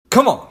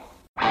Come on.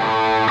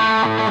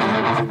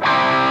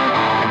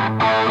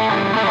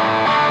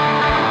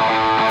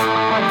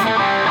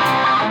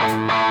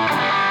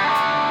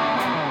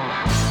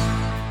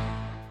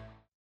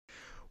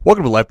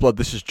 Welcome to Lifeblood.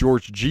 This is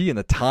George G, and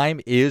the time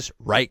is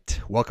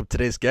right. Welcome to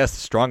today's guest, the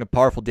strong and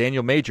powerful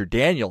Daniel Major.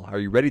 Daniel, are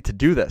you ready to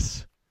do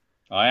this?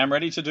 I am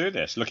ready to do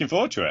this. Looking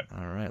forward to it.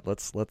 All right,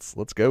 let's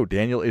go.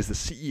 Daniel is the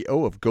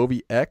CEO of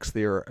GoviX.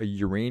 They are a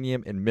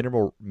uranium and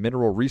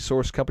mineral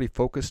resource company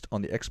focused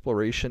on the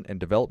exploration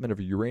and development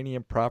of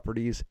uranium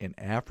properties in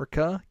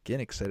Africa. Again,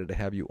 excited to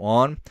have you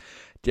on.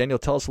 Daniel,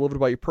 tell us a little bit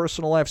about your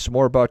personal life, some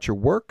more about your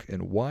work,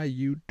 and why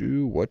you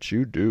do what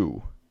you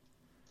do.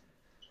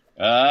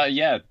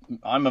 I'm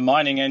a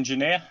mining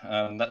engineer,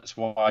 and that's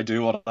why I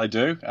do what I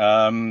do.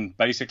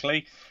 I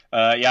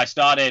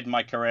started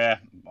my career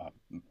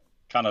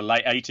kind of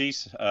late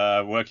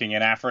 80s, working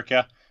in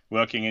Africa,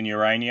 working in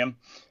uranium,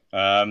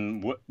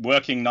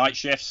 working night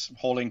shifts,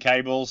 hauling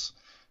cables.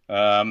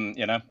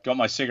 Got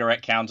my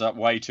cigarette count up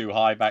way too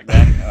high back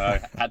then.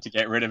 Had to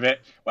get rid of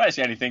it. Well, it's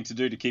the only thing to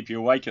do to keep you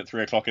awake at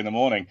 3 o'clock in the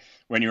morning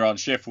when you're on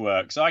shift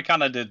work. So I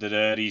kind of did the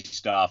dirty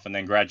stuff and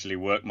then gradually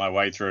worked my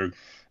way through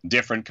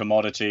different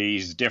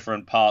commodities,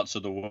 different parts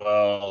of the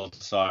world.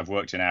 So I've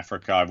worked in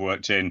Africa, I've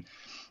worked in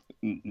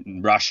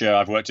Russia,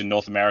 I've worked in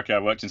North America,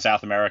 I've worked in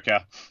South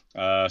America,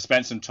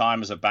 spent some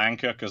time as a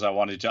banker because I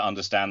wanted to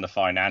understand the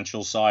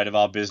financial side of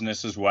our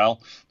business as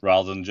well,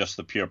 rather than just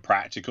the pure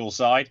practical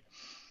side.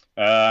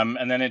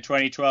 And then in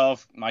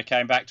 2012, I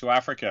came back to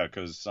Africa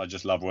because I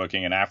just love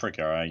working in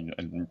Africa. I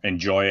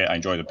enjoy it. I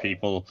enjoy the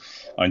people.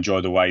 I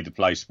enjoy the way the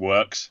place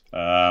works.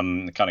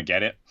 I kind of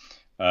get it.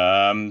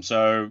 And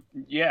came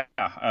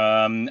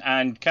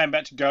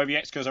back to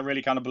GoviX because I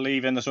really kind of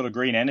believe in the sort of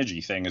green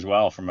energy thing as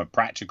well from a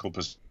practical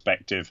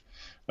perspective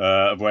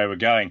of where we're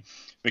going.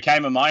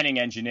 Became a mining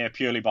engineer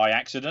purely by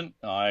accident.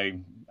 I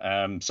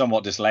am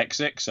somewhat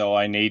dyslexic, so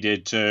I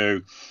needed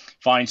to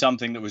find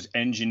something that was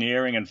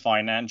engineering and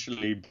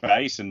financially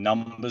based and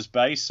numbers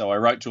based. So I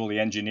wrote to all the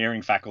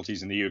engineering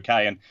faculties in the UK,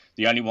 and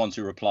the only ones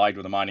who replied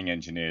were the mining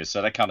engineers.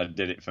 So that kind of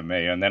did it for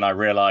me. And then I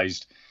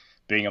realized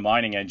being a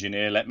mining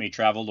engineer let me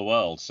travel the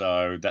world.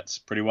 So that's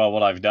pretty well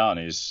what I've done,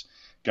 is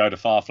go to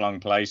far-flung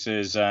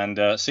places and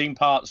seen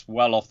parts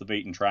well off the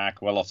beaten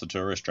track, well off the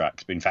tourist track.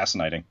 It's been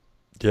fascinating.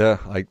 Yeah,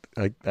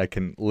 I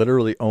can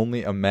literally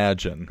only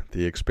imagine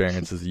the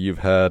experiences that you've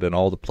had and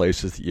all the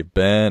places that you've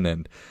been,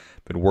 and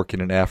been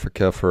working in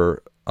Africa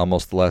for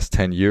almost the last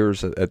 10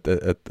 years at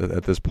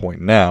this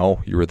point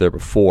now. You were there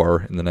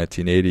before in the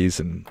 1980s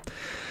and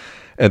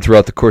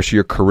throughout the course of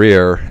your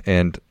career,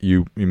 and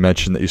you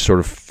mentioned that you sort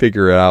of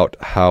figure out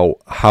how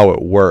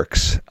it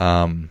works.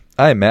 I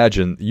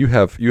imagine you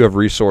have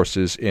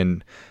resources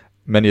in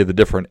many of the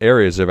different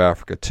areas of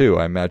Africa too.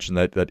 I imagine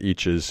that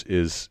each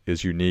is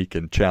unique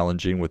and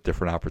challenging with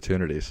different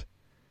opportunities.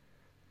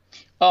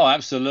 Oh,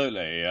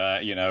 absolutely.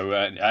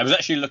 I was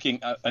actually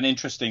looking at an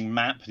interesting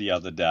map the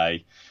other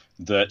day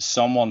that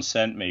someone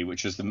sent me,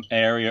 which is the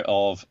area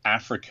of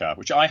Africa,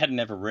 which I had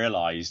never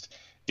realized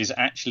is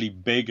actually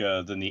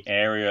bigger than the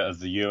area of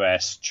the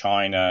US,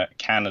 China,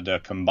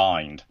 Canada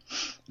combined.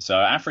 So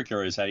Africa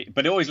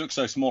but it always looks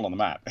so small on the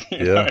map.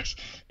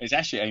 It's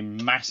actually a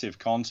massive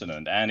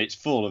continent, and it's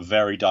full of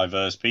very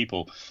diverse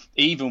people.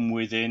 Even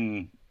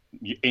within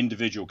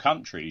individual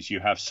countries,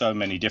 you have so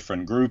many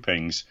different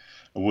groupings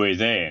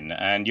within,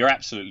 and you're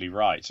absolutely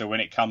right. So when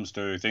it comes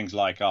to things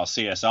like our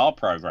CSR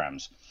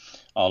programs,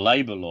 our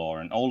labor law,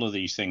 and all of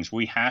these things,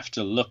 we have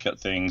to look at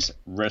things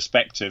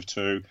respective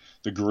to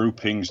the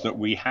groupings that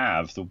we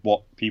have,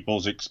 what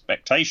people's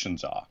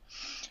expectations are.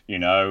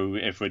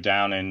 If we're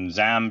down in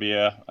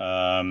Zambia,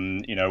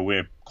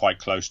 we're quite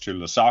close to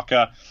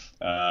Lusaka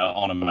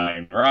on a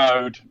main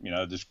road.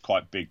 There's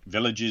quite big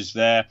villages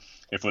there.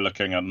 If we're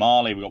looking at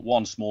Mali, we've got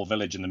one small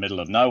village in the middle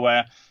of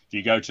nowhere. If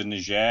you go to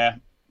Niger,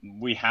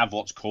 we have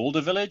what's called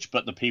a village,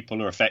 but the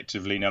people are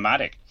effectively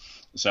nomadic.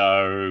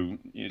 So,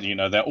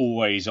 they're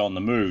always on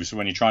the move. So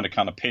when you're trying to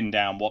kind of pin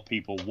down what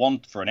people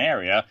want for an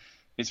area,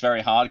 it's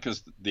very hard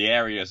because the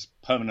area is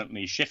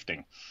permanently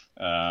shifting.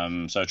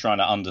 So trying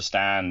to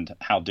understand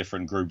how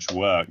different groups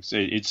work,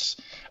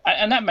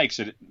 and that makes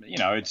it,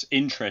 it's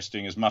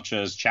interesting as much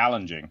as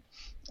challenging.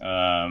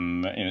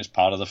 And it's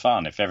part of the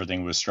fun. If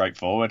everything was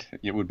straightforward,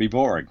 it would be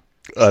boring.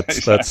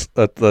 That's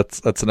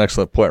an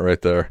excellent point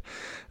right there.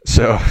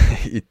 So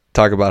you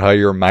talk about how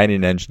you're a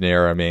mining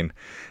engineer. I mean,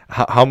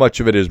 how much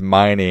of it is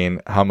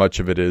mining? How much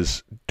of it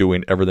is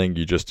doing everything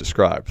you just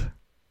described?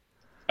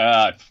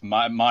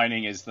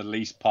 Mining is the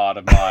least part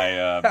of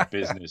my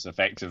business.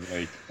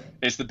 Effectively,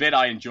 it's the bit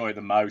I enjoy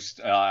the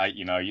most. I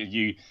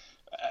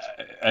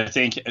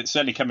think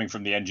certainly coming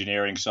from the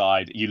engineering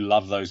side, you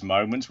love those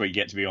moments where you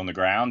get to be on the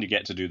ground, you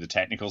get to do the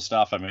technical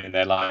stuff. I mean,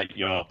 they're like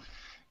your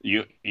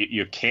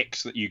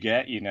kicks that you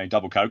get,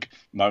 double Coke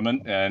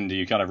moment, and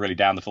you kind of really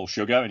down the full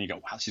sugar, and you go,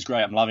 wow, this is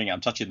great. I'm loving it.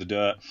 I'm touching the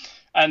dirt.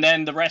 And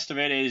then the rest of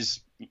it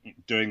is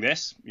doing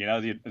this,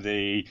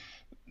 the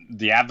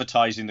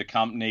advertising the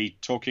company,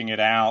 talking it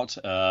out,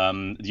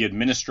 the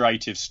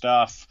administrative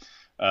stuff,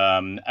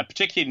 And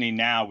particularly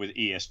now with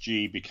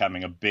ESG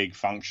becoming a big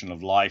function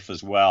of life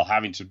as well,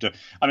 having to do,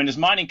 I mean, as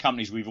mining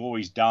companies, we've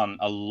always done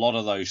a lot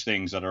of those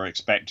things that are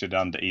expected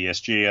under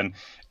ESG, and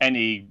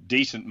any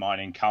decent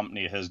mining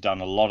company has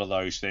done a lot of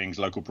those things,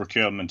 local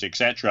procurement,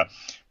 etc.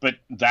 But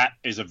that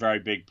is a very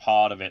big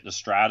part of it, the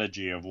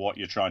strategy of what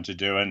you're trying to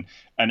do, and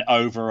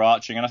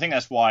overarching. And I think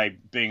that's why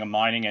being a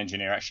mining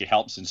engineer actually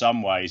helps in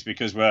some ways,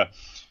 because we're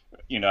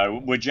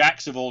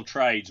jacks of all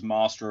trades,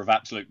 master of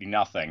absolutely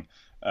nothing.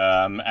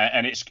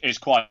 And it's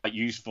quite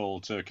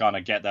useful to kind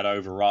of get that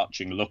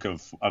overarching look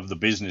of the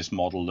business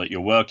model that you're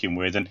working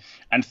with,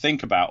 and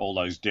think about all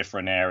those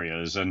different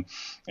areas. And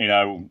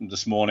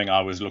this morning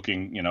I was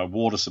looking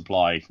water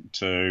supply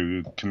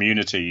to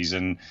communities,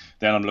 and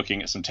then I'm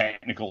looking at some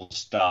technical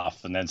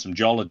stuff, and then some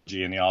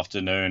geology in the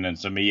afternoon, and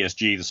some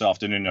ESG this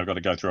afternoon. I've got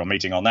to go through a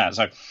meeting on that.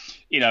 So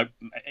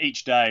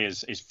each day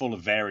is full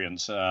of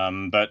variance,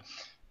 but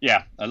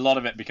yeah, a lot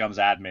of it becomes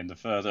admin.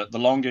 The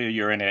longer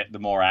you're in it, the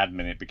more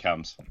admin it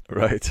becomes.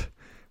 Right.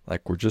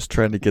 Like, we're just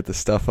trying to get the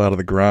stuff out of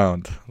the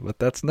ground, but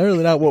that's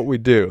nearly not what we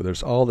do.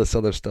 There's all this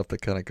other stuff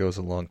that kind of goes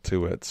along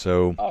to it.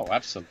 So, oh,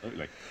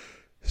 absolutely.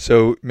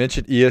 So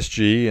mentioned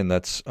ESG, and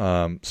that's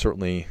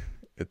certainly,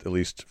 at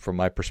least from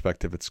my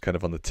perspective, it's kind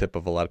of on the tip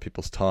of a lot of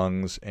people's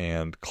tongues.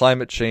 And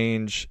climate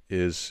change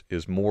is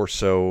more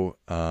so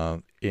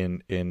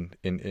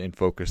in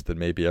focus than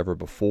maybe ever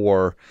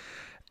before.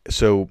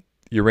 So,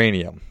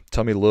 uranium.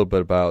 Tell me a little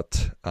bit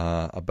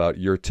about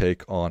your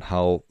take on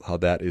how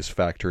that is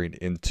factoring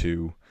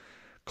into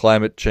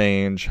climate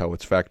change, how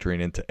it's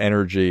factoring into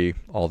energy,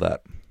 all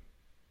that.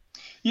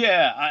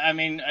 Yeah, I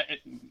mean,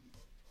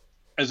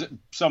 as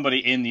somebody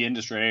in the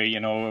industry, we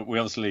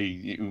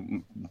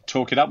obviously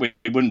talk it up. We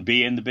wouldn't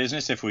be in the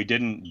business if we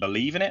didn't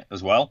believe in it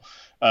as well.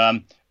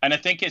 And I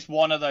think it's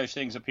one of those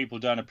things that people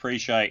don't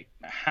appreciate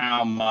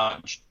how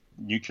much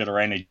nuclear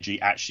energy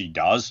actually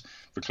does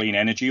for clean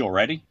energy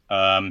already.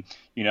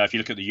 If you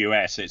look at the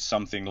US, it's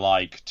something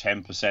like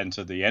 10%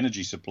 of the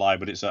energy supply,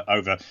 but it's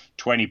over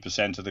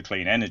 20% of the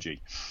clean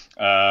energy.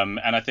 And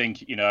I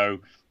think,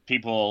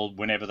 people,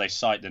 whenever they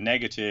cite the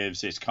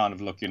negatives, it's kind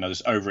of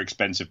this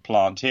over-expensive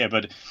plant here.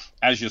 But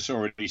as you're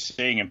already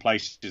seeing in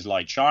places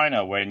like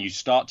China, when you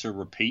start to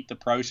repeat the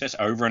process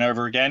over and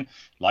over again,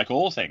 like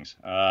all things,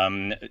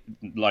 the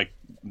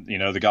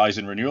guys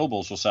in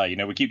renewables will say,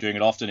 we keep doing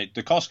it often,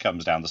 the cost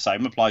comes down. The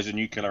same applies to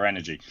nuclear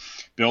energy.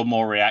 Build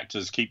more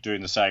reactors, keep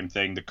doing the same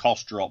thing. The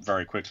costs drop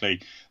very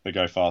quickly. They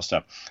go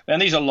faster.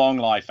 And these are long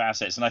life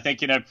assets. And I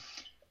think,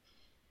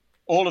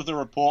 all of the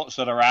reports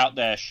that are out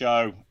there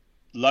show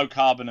low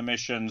carbon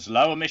emissions,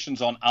 low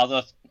emissions on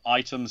other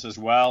items as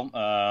well,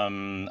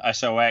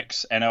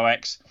 SOx,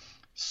 NOx,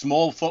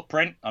 small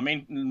footprint. I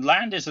mean,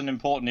 land is an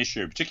important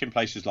issue, particularly in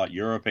places like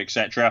Europe,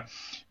 etc.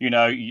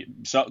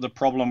 So the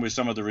problem with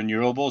some of the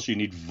renewables, you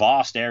need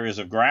vast areas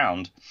of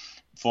ground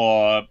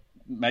for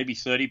maybe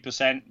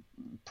 30%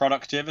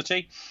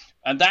 productivity.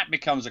 And that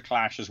becomes a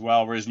clash as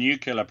well, whereas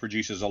nuclear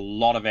produces a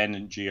lot of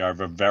energy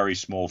over a very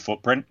small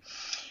footprint.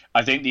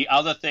 I think the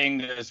other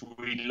thing as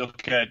we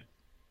look at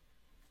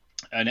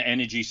an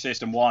energy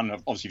system, one,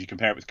 obviously if you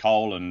compare it with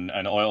coal and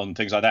oil and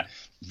things like that,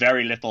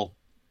 very little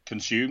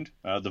consumed.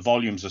 The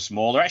volumes are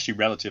small. They're actually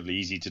relatively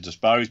easy to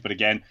dispose, but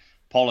again,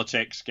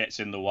 politics gets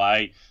in the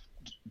way.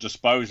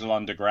 Disposal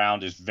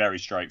underground is very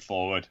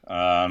straightforward.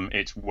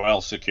 It's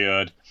well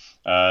secured.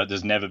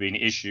 There's never been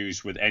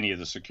issues with any of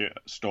the secure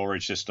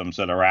storage systems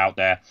that are out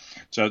there.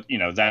 So,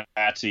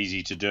 that's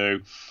easy to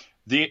do.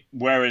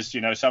 Whereas,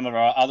 some of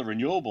our other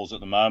renewables at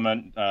the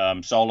moment,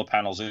 solar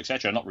panels,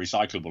 etc., are not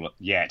recyclable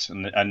yet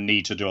and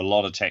need to do a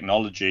lot of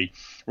technology,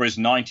 whereas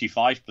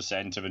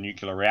 95% of a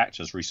nuclear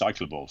reactor is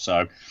recyclable.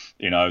 So,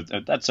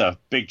 that's a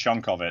big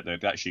chunk of it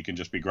that actually can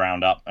just be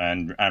ground up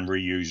and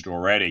reused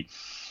already.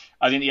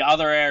 I think the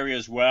other area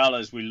as well,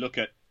 as we look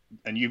at,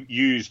 and you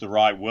use the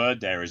right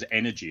word there, is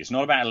energy. It's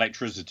not about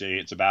electricity,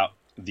 it's about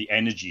the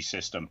energy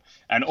system,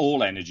 and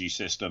all energy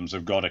systems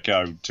have got to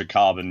go to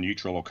carbon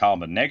neutral or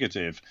carbon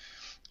negative.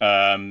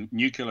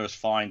 Nuclear is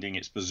finding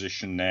its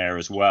position there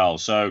as well.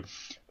 So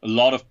a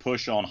lot of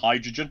push on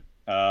hydrogen.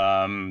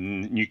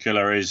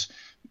 Nuclear is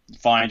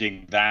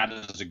finding that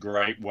as a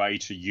great way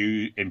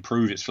to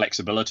improve its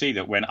flexibility,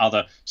 that when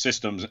other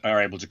systems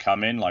are able to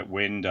come in, like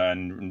wind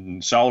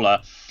and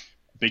solar,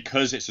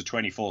 because it's a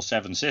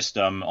 24/7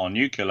 system on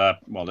nuclear,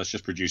 well, let's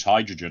just produce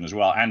hydrogen as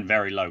well, and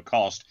very low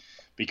cost,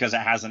 because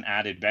it has an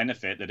added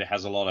benefit that it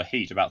has a lot of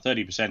heat. About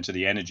 30% of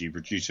the energy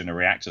produced in a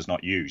reactor is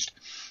not used.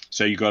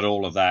 So you've got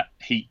all of that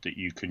heat that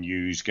you can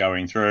use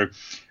going through.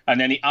 And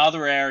then the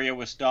other area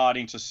we're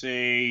starting to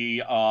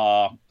see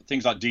are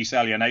things like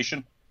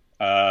desalination.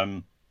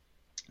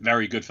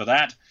 Very good for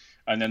that.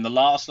 And then the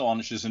last one,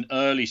 which is an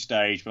early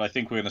stage, but I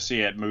think we're going to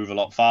see it move a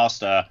lot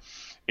faster,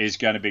 is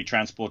going to be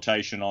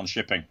transportation on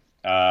shipping.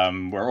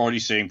 We're already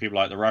seeing people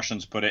like the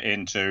Russians put it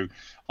into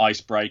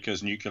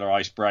icebreakers, nuclear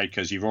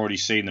icebreakers. You've already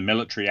seen the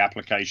military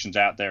applications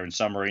out there in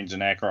submarines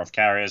and aircraft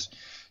carriers.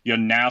 You're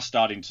now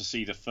starting to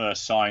see the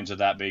first signs of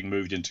that being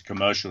moved into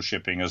commercial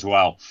shipping as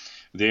well.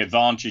 The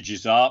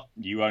advantages are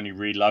you only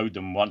reload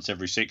them once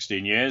every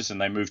 16 years,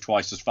 and they move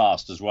twice as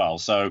fast as well.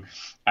 So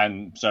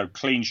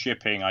clean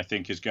shipping, I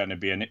think, is going to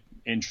be an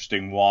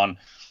interesting one.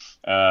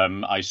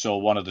 I saw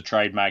one of the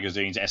trade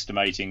magazines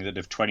estimating that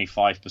if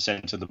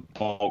 25% of the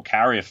bulk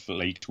carrier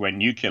fleet went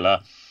nuclear,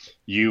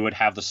 you would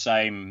have the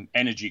same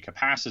energy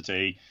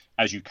capacity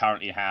as you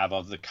currently have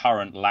of the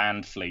current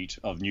land fleet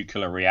of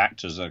nuclear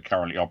reactors that are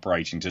currently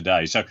operating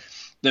today. So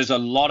there's a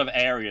lot of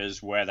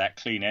areas where that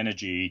clean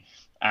energy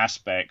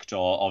aspect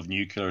of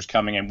nuclear is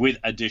coming in with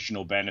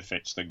additional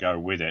benefits that go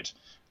with it,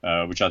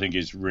 which I think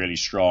is really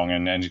strong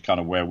and kind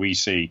of where we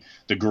see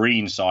the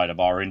green side of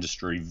our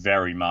industry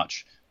very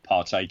much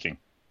partaking.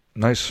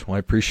 Nice. Well, I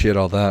appreciate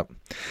all that.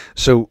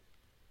 So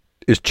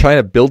is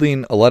China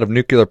building a lot of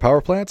nuclear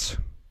power plants?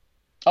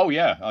 Oh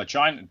yeah,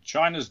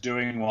 China's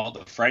doing what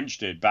the French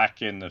did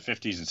back in the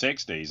 50s and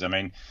 60s. I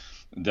mean,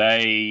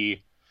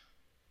 they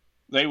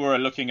were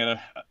looking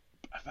at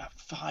about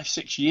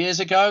 5-6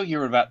 years ago. You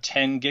were about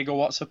 10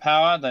 gigawatts of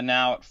power. They're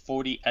now at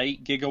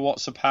 48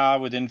 gigawatts of power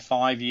within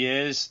 5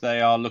 years.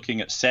 They are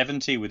looking at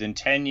 70 within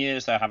 10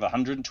 years. They'll have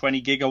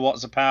 120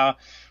 gigawatts of power.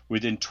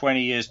 Within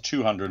 20 years,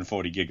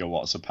 240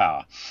 gigawatts of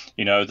power.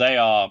 You know, they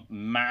are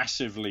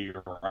massively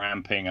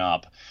ramping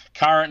up.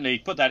 Currently,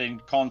 put that in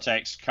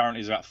context,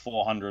 currently there's about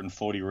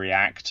 440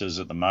 reactors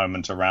at the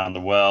moment around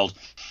the world.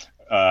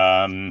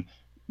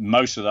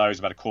 Most of those,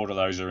 about a quarter of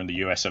those, are in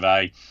the US of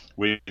A.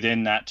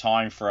 Within that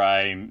time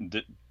frame,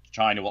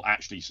 China will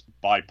actually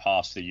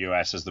bypass the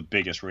US as the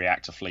biggest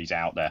reactor fleet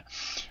out there.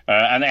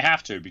 And they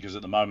have to, because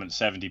at the moment,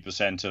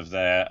 70% of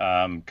their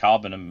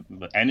carbon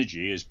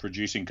energy is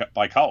producing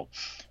by coal.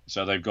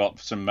 So they've got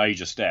some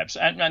major steps.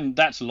 And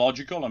that's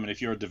logical. I mean,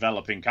 if you're a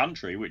developing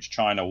country, which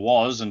China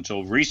was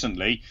until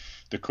recently,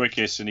 the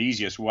quickest and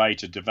easiest way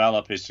to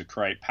develop is to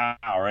create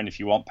power. And if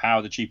you want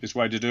power, the cheapest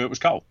way to do it was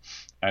coal.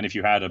 And if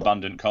you had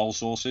abundant coal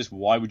sources,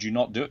 why would you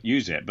not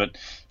use it? But,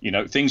 you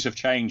know, things have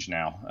changed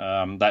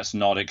now. That's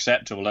not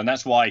acceptable. And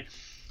that's why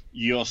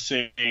you're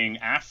seeing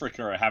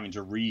Africa having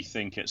to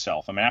rethink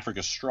itself. I mean,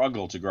 Africa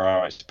struggled to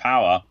grow its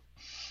power.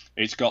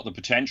 It's got the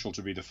potential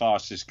to be the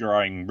fastest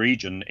growing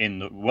region in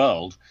the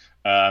world.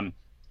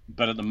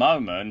 But at the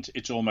moment,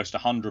 it's almost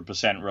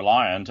 100%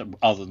 reliant,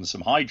 other than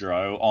some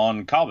hydro,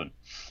 on carbon.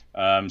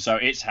 So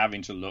it's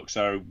having to look.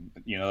 So,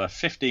 you know, the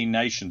 15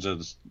 nations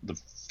of the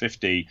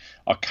 50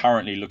 are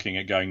currently looking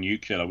at going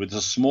nuclear with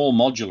the small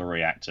modular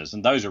reactors.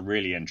 And those are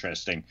really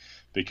interesting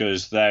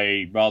because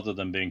they, rather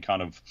than being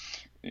kind of,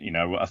 you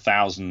know,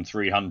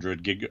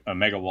 1,300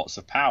 megawatts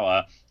of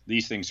power,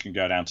 these things can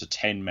go down to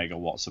 10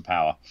 megawatts of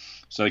power.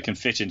 So they can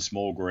fit in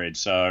small grids.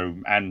 So,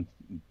 and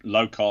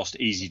low cost,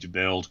 easy to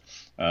build.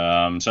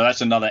 So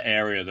that's another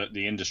area that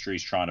the industry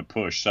is trying to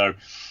push. So,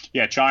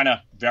 yeah,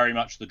 China, very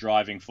much the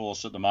driving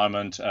force at the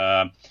moment.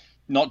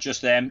 Not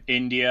just them,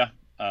 India,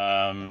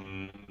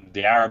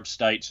 the Arab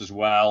states as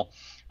well.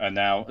 And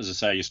now, as I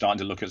say, you're starting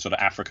to look at sort of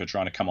Africa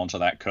trying to come onto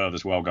that curve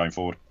as well going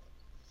forward.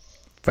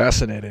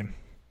 Fascinating.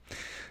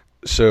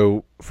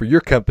 So for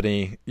your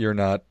company,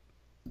 I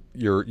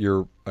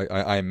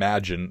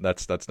imagine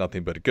that's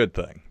nothing but a good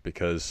thing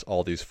because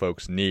all these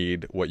folks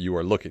need what you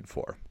are looking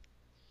for.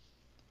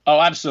 Oh,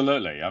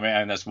 absolutely. I mean,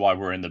 and that's why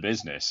we're in the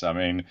business. I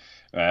mean,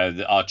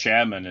 our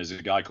chairman is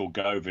a guy called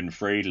Govind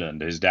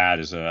Friedland. His dad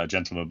is a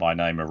gentleman by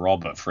the name of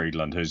Robert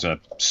Friedland, who's a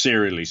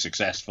serially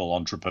successful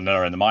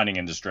entrepreneur in the mining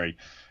industry,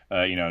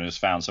 and has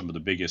found some of the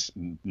biggest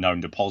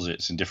known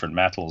deposits in different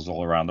metals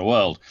all around the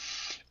world.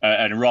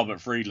 And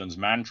Robert Friedland's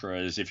mantra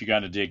is, if you're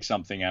going to dig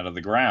something out of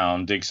the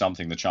ground, dig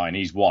something the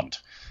Chinese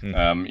want.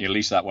 At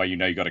least that way,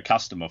 you've got a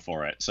customer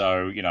for it.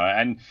 So,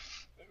 and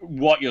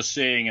what you're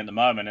seeing at the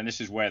moment, and this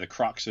is where the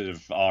crux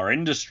of our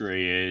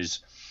industry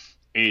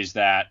is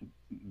that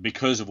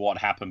because of what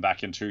happened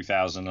back in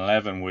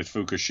 2011 with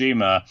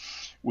Fukushima,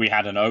 we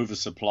had an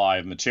oversupply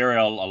of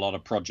material. A lot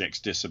of projects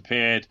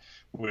disappeared.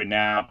 We're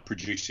now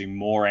producing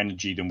more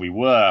energy than we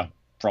were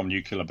from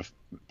nuclear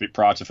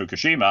prior to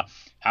Fukushima.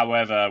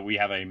 However, we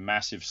have a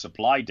massive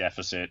supply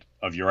deficit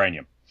of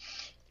uranium.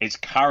 It's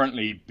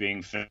currently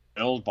being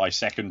filled by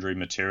secondary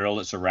material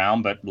that's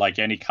around, but like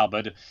any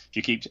cupboard, if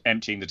you keep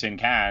emptying the tin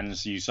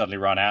cans, you suddenly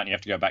run out and you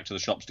have to go back to the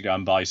shops to go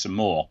and buy some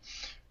more.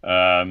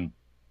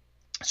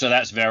 So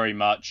that's very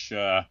much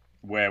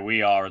where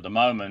we are at the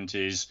moment,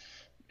 is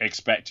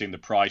expecting the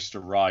price to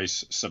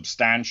rise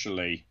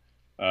substantially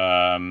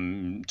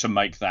to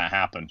make that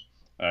happen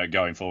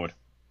going forward.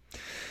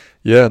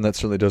 Yeah, and that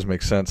certainly does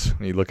make sense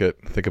when you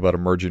think about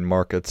emerging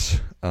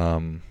markets,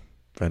 and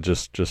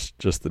just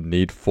the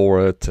need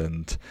for it.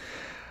 And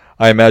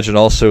I imagine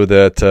also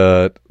that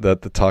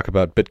the talk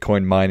about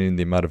Bitcoin mining,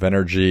 the amount of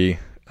energy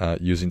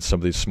using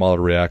some of these smaller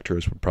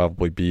reactors would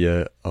probably be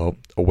a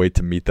way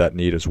to meet that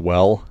need as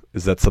well.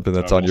 Is that something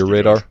that's on your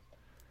radar?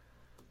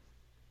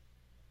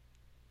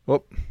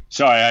 Whoop.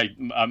 Sorry,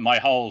 my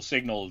whole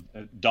signal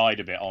died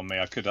a bit on me.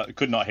 I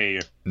could not hear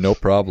you. No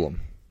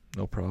problem.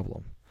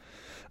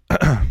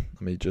 Let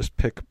me just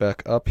pick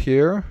back up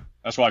here.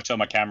 That's why I turned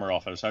my camera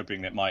off. I was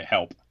hoping that might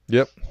help.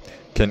 Yep.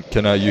 Can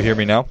you hear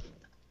me now?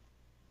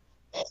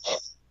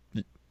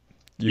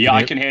 Yeah,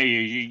 I can hear you.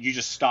 You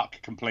just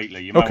stuck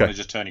completely. You might Okay. want to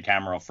just turn your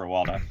camera off for a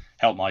while to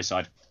help my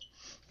side.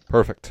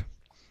 Perfect.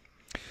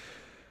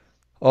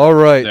 All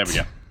right. There we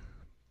go.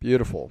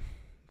 Beautiful.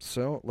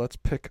 So let's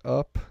pick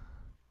up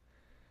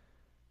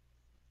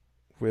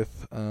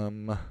with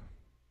You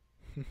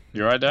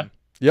right there?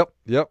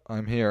 Yep,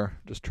 I'm here.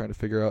 Just trying to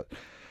figure out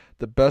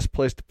the best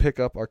place to pick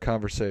up our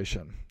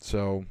conversation.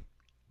 So,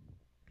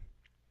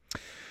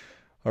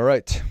 all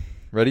right,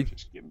 ready?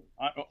 Just give me.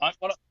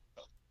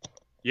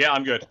 Yeah,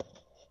 I'm good.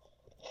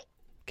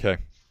 Okay.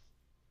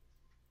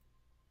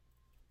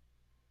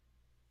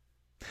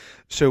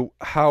 So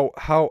how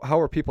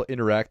are people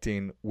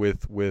interacting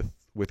with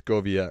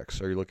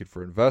GoVX? Are you looking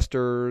for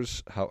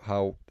investors?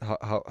 How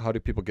do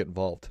people get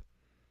involved?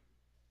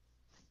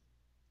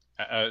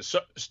 So,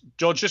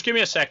 George, just give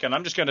me a second.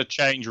 I'm just going to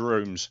change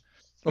rooms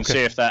and Okay. see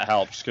if that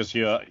helps, because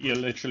you're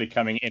literally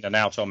coming in and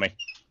out on me.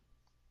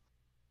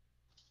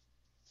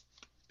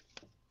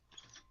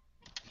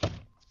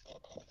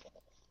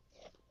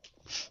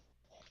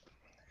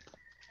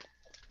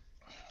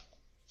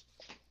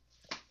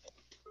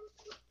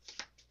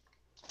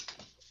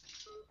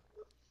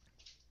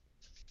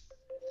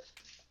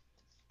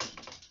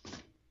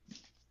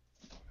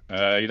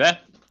 You there?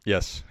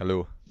 Yes.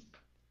 Hello.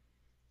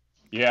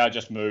 Yeah, I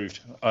just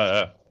moved.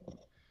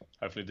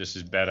 Hopefully this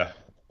is better.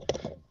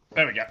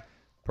 There we go.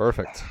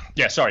 Perfect.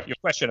 Yeah, sorry. Your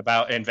question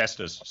about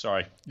investors.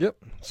 Sorry. Yep.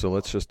 So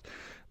let's just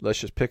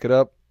pick it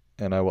up,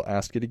 and I will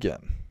ask it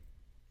again.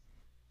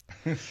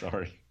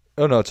 Sorry.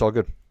 Oh no, it's all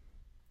good.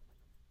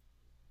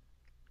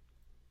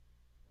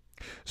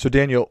 So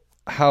Daniel,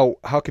 how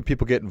can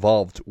people get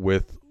involved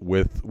with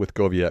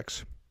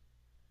GoVX?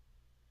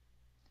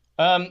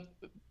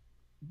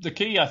 The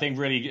key, I think,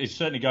 really is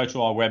certainly go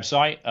to our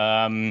website,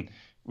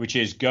 which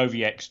is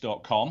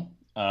govx.com.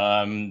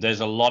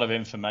 There's a lot of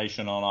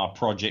information on our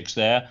projects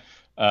there.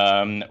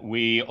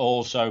 We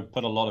also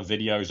put a lot of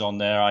videos on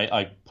there.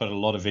 I put a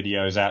lot of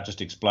videos out just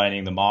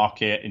explaining the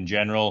market in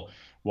general,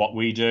 what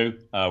we do.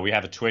 We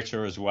have a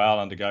Twitter as well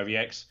under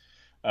GoVX.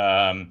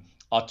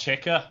 Our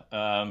ticker,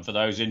 for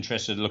those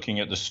interested looking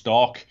at the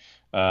stock,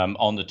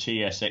 on the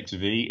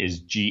TSXV is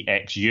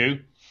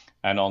GXU.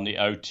 And on the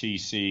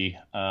OTC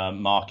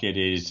market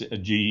is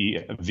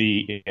GVXXF.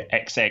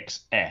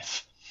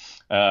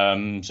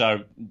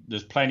 So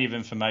there's plenty of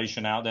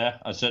information out there.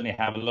 I certainly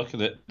have a look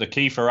at it. The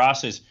key for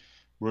us is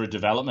we're a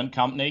development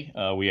company.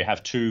 We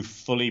have 2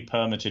 fully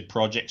permitted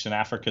projects in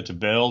Africa to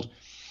build.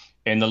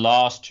 In the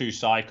last 2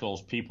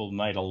 cycles, people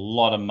made a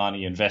lot of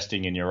money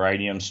investing in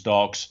uranium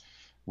stocks.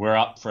 We're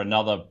up for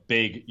another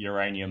big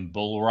uranium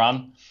bull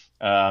run.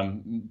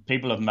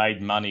 People have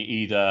made money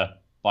either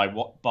by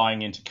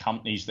buying into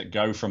companies that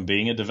go from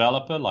being a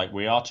developer, like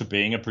we are, to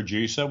being a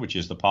producer, which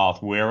is the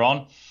path we're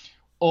on,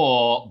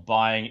 or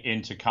buying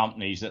into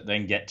companies that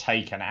then get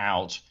taken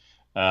out.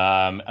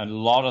 And a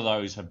lot of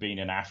those have been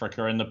in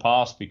Africa in the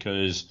past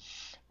because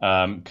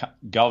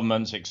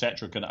governments,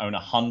 etc., can own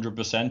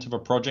 100% of a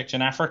project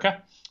in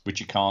Africa, which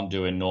you can't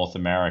do in North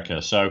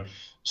America. So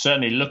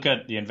certainly look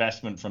at the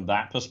investment from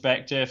that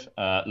perspective.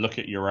 Look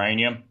at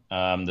uranium.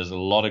 There's a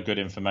lot of good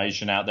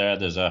information out there.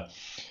 There's a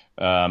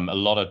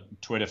lot of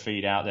Twitter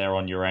feed out there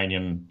on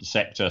uranium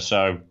sector.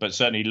 But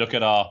certainly look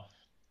at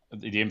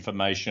the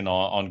information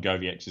on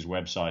GoVX's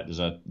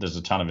website. There's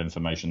a ton of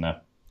information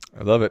there.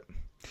 I love it.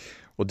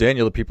 Well,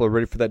 Daniel, the people are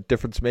ready for that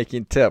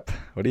difference-making tip.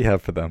 What do you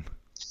have for them?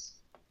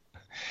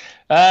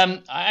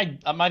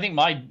 I think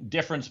my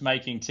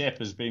difference-making tip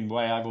has been the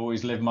way I've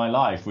always lived my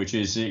life, which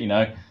is,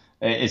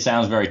 it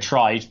sounds very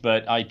trite,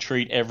 but I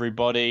treat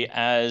everybody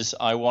as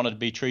I wanted to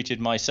be treated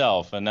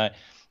myself. And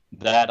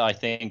that I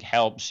think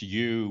helps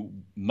you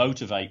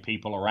motivate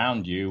people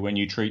around you when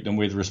you treat them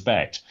with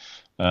respect.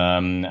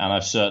 And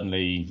I've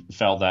certainly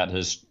felt that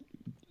has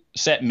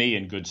set me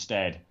in good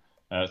stead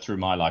through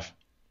my life.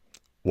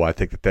 Well, I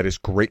think that is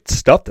great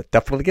stuff. That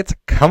definitely gets it.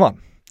 Come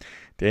on.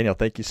 Daniel,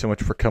 thank you so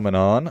much for coming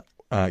on.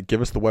 Give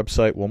us the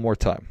website one more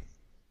time.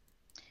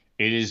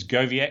 It is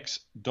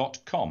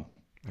govx.com.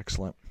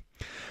 Excellent.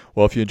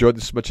 Well, if you enjoyed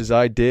this as much as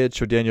I did,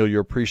 show Daniel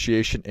your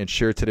appreciation and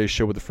share today's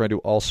show with a friend who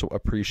also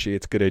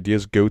appreciates good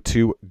ideas. Go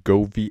to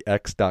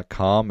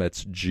govx.com.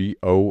 That's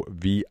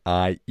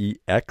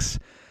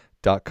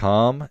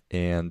goviex.com.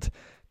 And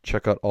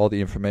check out all the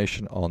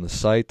information on the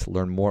site.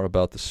 Learn more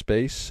about the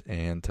space.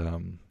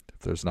 And if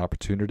there's an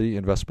opportunity,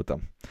 invest with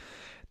them.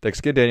 Thanks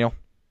again, Daniel.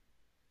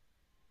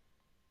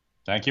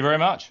 Thank you very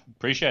much.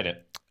 Appreciate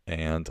it.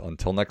 And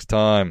until next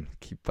time,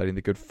 keep fighting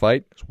the good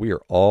fight. We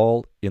are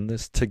all in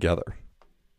this together.